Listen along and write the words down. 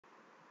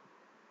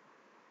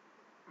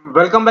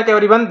Welcome back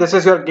everyone. This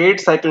is your GATE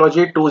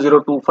Psychology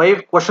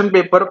 2025 question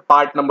paper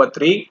part number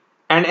 3,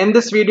 and in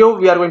this video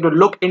we are going to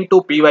look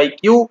into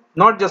PYQ,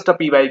 not just a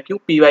PYQ,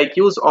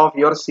 PYQs of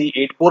your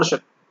C8 portion.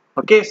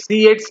 Okay,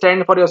 C8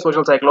 stand for your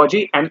social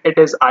psychology and it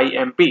is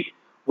IMP.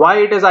 Why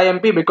it is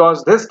IMP?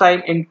 Because this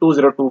time in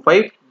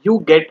 2025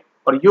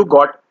 you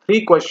got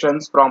 3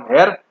 questions from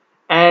here,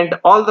 and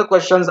all the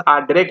questions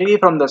are directly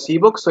from the C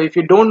book. So if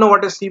you don't know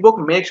what is C book,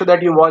 make sure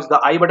that you watch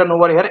the I button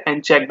over here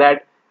and check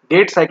that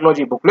GATE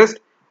Psychology book list.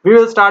 We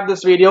will start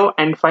this video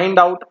and find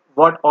out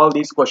what all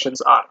these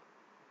questions are.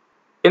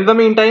 In the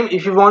meantime,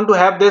 if you want to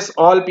have this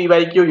all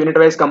PYQ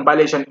Unitwise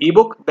compilation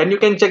ebook, then you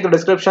can check the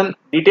description.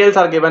 Details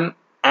are given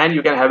and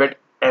you can have it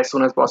as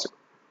soon as possible.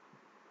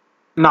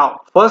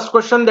 Now, first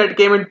question that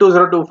came in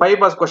 2025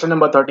 was question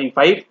number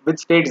 35, which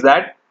states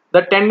that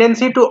the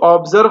tendency to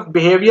observe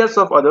behaviors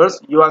of others.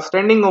 You are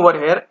standing over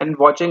here and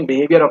watching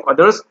behavior of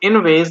others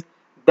in ways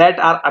that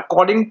are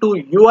according to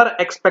your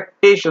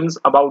expectations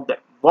about them.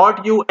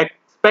 What you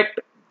expect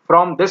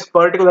from this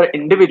particular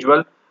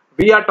individual,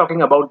 we are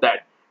talking about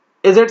that.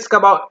 Is it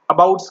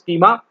about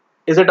schema?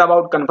 Is it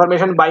about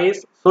confirmation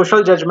bias,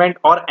 social judgment,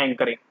 or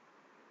anchoring?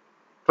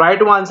 Try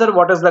to answer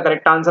what is the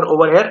correct answer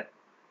over here.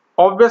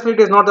 Obviously,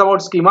 it is not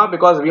about schema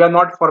because we are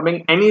not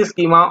forming any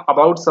schema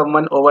about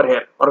someone over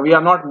here, or we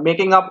are not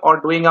making up or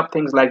doing up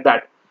things like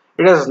that.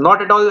 It is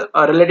not at all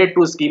related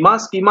to schema.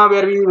 Schema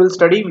where we will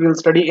study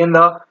in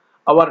the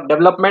our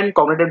development,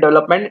 cognitive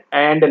development,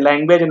 and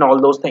language and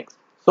all those things.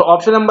 So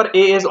option number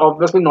A is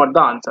obviously not the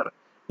answer.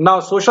 Now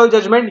social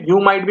judgment, you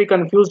might be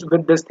confused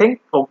with this thing.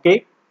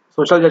 Okay,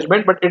 social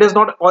judgment, but it is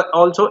not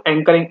also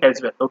anchoring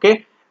as well.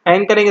 Okay,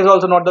 anchoring is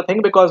also not the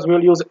thing because we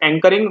will use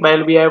anchoring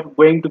while we are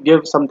going to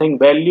give something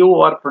value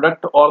or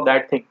product or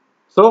that thing.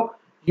 So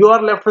you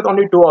are left with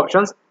only two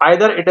options.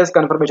 Either it is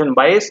confirmation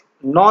bias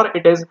nor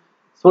it is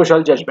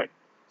social judgment.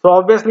 So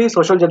obviously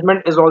social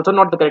judgment is also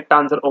not the correct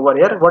answer over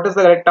here. What is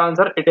the correct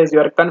answer? It is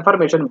your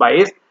confirmation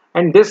bias,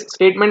 and this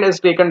statement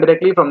is taken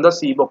directly from the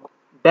C book.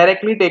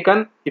 Directly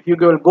taken. If you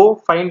will go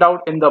find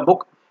out in the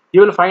book, you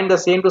will find the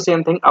same to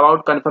same thing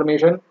about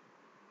confirmation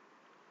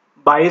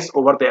bias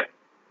over there.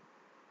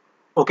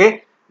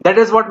 Okay, that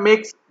is what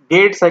makes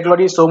GATE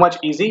psychology so much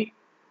easy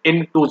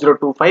in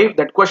 2025,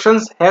 that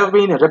questions have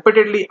been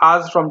repeatedly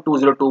asked from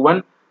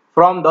 2021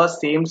 from the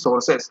same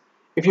sources.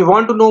 If you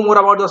want to know more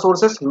about the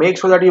sources, make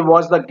sure that you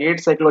watch the GATE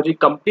psychology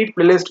complete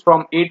playlist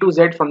from A to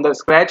Z from the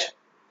scratch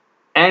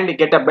and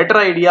get a better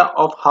idea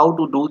of how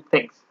to do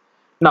things.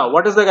 Now,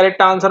 what is the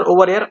correct answer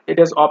over here? It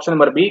is option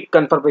number B,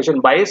 confirmation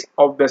bias,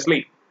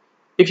 obviously.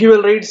 If you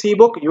will read C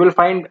book, you will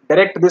find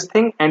direct this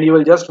thing and you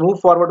will just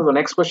move forward to the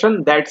next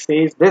question that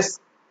says this.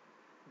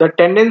 The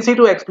tendency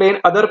to explain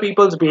other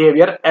people's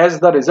behavior as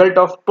the result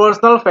of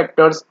personal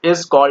factors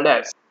is called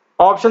as.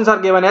 Options are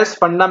given as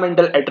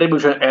fundamental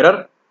attribution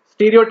error,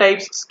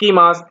 stereotypes,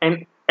 schemas,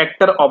 and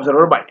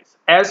actor-observer bias.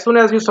 As soon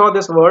as you saw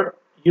this word,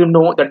 you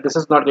know that this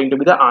is not going to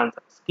be the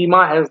answer.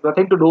 Schema has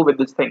nothing to do with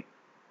this thing.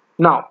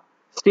 Now,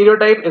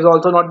 stereotype is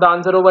also not the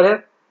answer over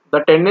here. The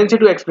tendency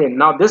to explain.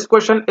 Now, this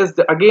question is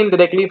again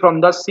directly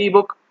from the C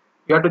book.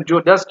 You have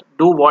to just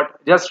do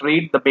what? Just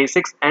read the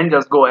basics and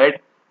just go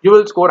ahead. You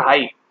will score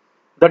high.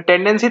 The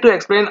tendency to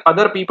explain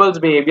other people's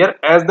behavior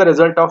as the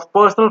result of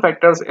personal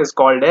factors is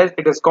called as,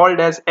 it is called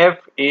as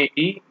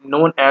FAE,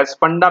 known as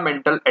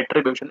fundamental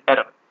attribution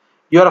error.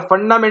 You are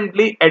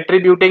fundamentally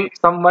attributing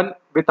someone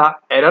with an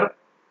error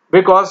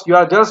because you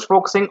are just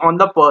focusing on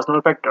the personal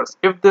factors.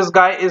 If this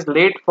guy is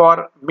late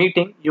for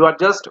meeting, you are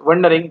just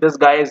wondering this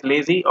guy is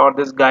lazy or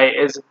this guy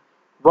is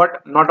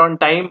what, not on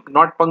time,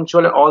 not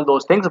punctual, all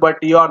those things,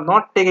 but you are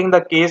not taking the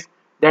case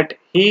that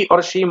he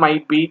or she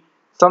might be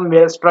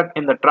somewhere stuck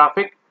in the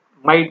traffic,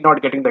 might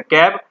not getting the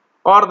cab,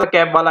 or the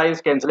cab wala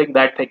is cancelling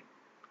that thing.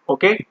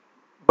 Okay,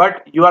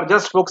 but you are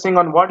just focusing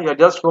on what? You are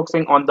just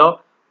focusing on the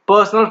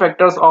personal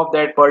factors of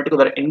that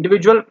particular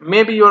individual.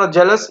 Maybe you are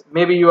jealous,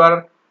 maybe you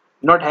are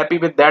not happy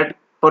with that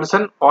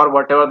person, or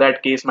whatever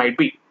that case might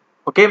be.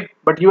 Okay,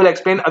 but you will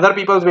explain other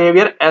people's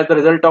behavior as the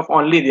result of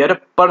only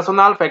their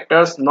personal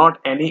factors, not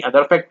any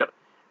other factor.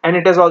 And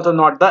it is also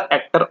not the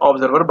actor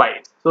observer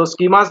bias. So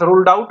schemas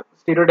ruled out,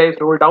 stereotypes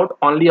ruled out,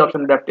 only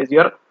option left is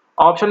your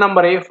option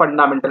number A,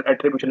 fundamental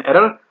attribution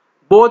error.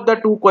 Both the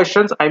two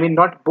questions, I mean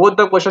not both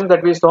the questions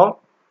that we saw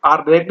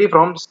are directly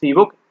from C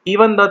book,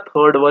 even the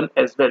third one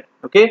as well.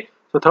 Okay,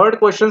 so third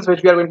questions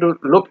which we are going to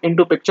look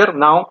into picture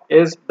now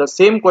is the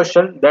same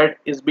question that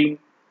is being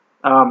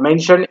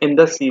mentioned in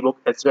the C book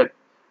as well.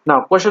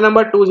 Now question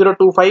number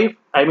 2025,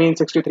 I mean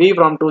 63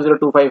 from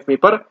 2025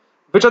 paper.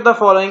 Which of the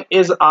following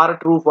is R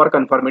true for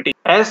conformity?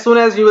 As soon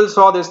as you will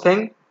saw this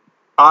thing,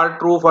 R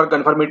true for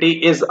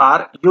conformity is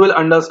R, you will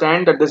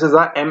understand that this is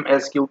a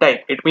MSQ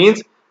type. It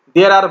means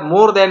there are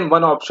more than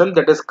one option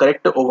that is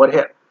correct over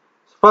here.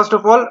 First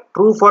of all,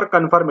 true for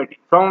conformity.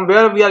 From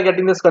where we are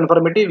getting this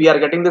conformity? We are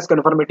getting this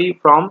conformity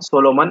from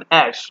Solomon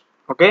Asch.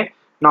 Okay.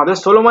 Now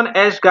this Solomon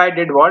Asch guy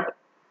did what?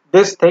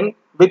 This thing,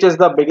 which is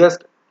the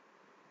biggest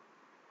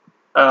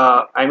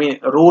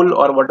rule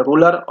or what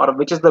ruler, or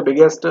which is the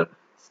biggest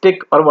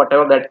stick or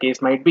whatever that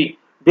case might be.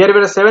 There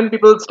were 7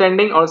 people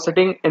standing or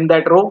sitting in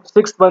that row.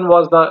 Sixth one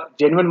was the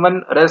genuine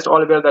one. Rest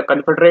all were the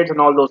Confederates and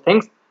all those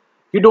things.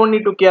 You don't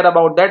need to care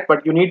about that,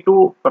 but you need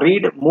to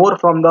read more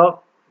from the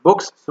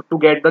books to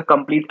get the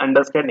complete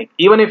understanding.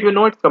 Even if you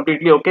know, it's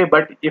completely okay,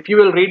 but if you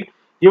will read,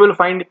 you will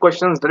find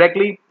questions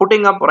directly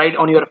putting up right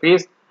on your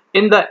face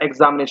in the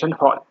examination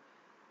hall.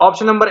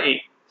 Option number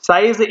A.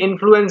 Size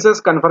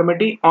influences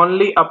conformity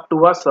only up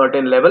to a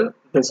certain level.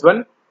 This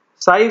one.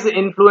 Size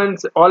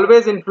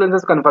always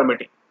influences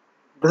conformity.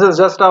 This is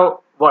just a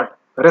what?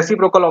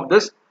 Reciprocal of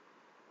this.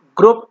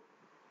 Group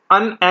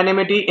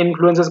unanimity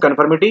influences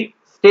conformity.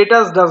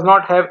 Status does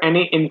not have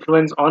any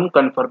influence on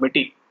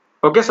conformity.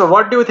 Okay, so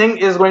what do you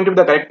think is going to be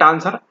the correct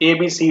answer? A,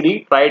 B, C,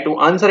 D. Try to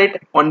answer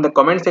it on the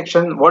comment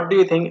section. What do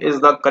you think is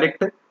the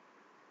correct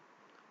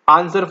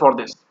answer for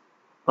this?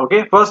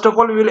 Okay, first of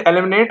all, we will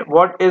eliminate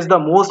what is the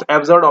most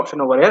absurd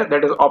option over here.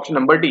 That is option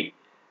number D.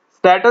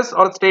 Status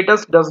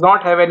does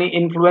not have any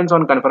influence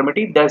on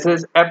conformity. This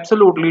is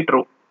absolutely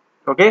true.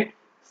 Okay,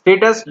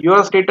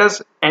 your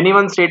status,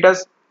 anyone's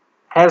status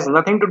has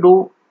nothing to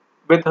do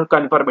with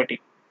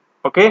conformity.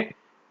 Okay,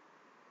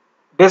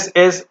 this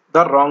is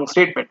the wrong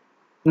statement.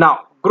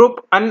 Now,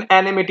 group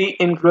unanimity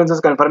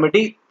influences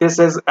conformity. This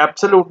is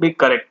absolutely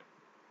correct.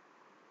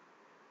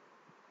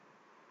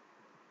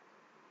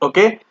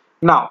 Okay,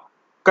 now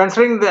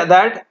considering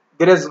that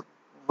there is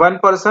one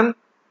person,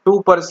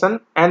 two person,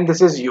 and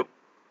this is you.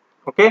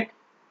 Okay,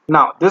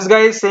 now this guy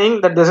is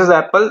saying that this is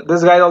apple,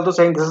 this guy is also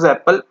saying this is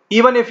apple.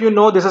 Even if you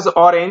know this is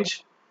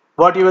orange,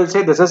 what you will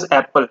say, this is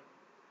apple.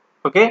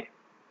 Okay,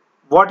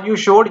 what you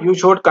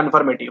showed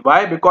conformity.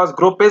 Why? Because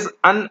group is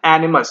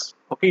unanimous.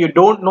 Okay, you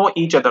don't know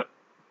each other.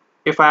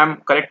 If I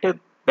am correct,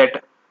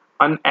 that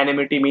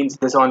unanimity means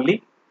this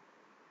only.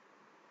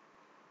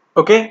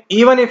 Okay,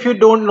 even if you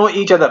don't know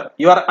each other,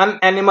 you are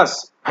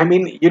unanimous. I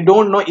mean, you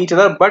don't know each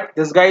other, but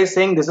this guy is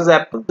saying this is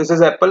apple, this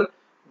is apple.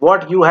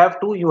 What you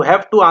have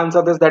to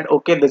answer this, that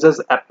okay, this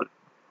is apple.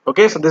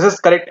 Okay, so this is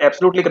correct,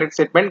 absolutely correct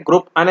statement.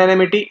 Group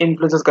unanimity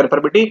influences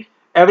conformity.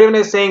 Everyone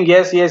is saying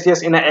yes, yes,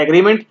 yes in an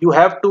agreement. You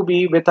have to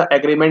be with an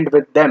agreement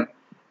with them,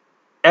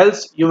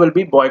 else you will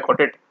be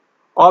boycotted.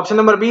 Option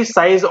number B,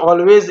 size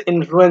always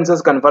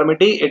influences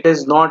conformity. It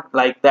is not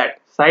like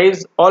that.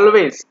 Size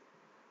always,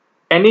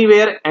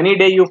 anywhere, any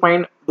day you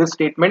find this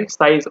statement,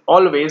 size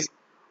always,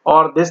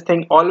 or this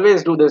thing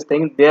always do this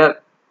thing,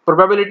 their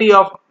probability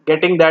of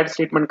getting that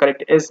statement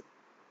correct is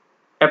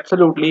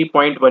absolutely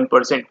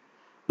 0.1%.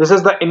 This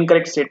is the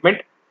incorrect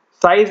statement.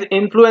 Size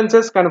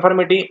influences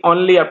conformity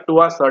only up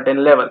to a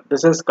certain level.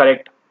 This is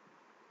correct.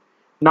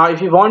 Now,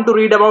 if you want to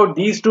read about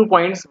these 2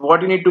 points,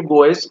 what you need to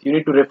go is, you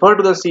need to refer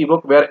to the C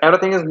book where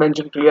everything is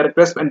mentioned clear,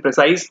 crisp and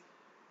precise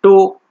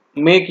to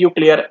make you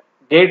clear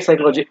GATE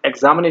psychology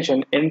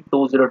examination in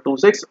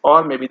 2026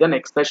 or maybe the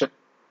next session.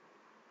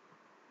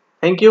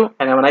 Thank you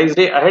and have a nice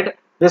day ahead.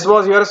 This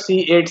was your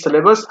C8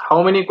 syllabus.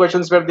 How many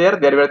questions were there?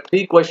 There were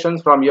 3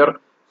 questions from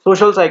your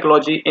social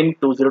psychology in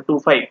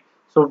 2025.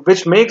 So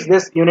which makes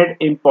this unit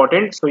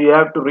important. So you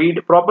have to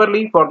read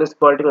properly for this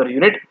particular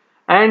unit,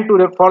 and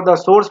for the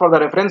source, for the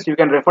reference, you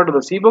can refer to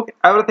the C book.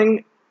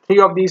 Everything, 3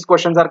 of these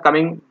questions are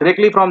coming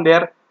directly from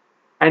there.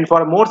 And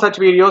for more such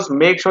videos,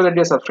 make sure that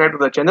you subscribe to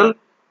the channel.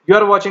 You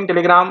are watching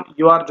Telegram,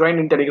 you are joined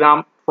in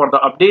Telegram for the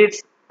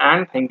updates,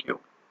 and thank you.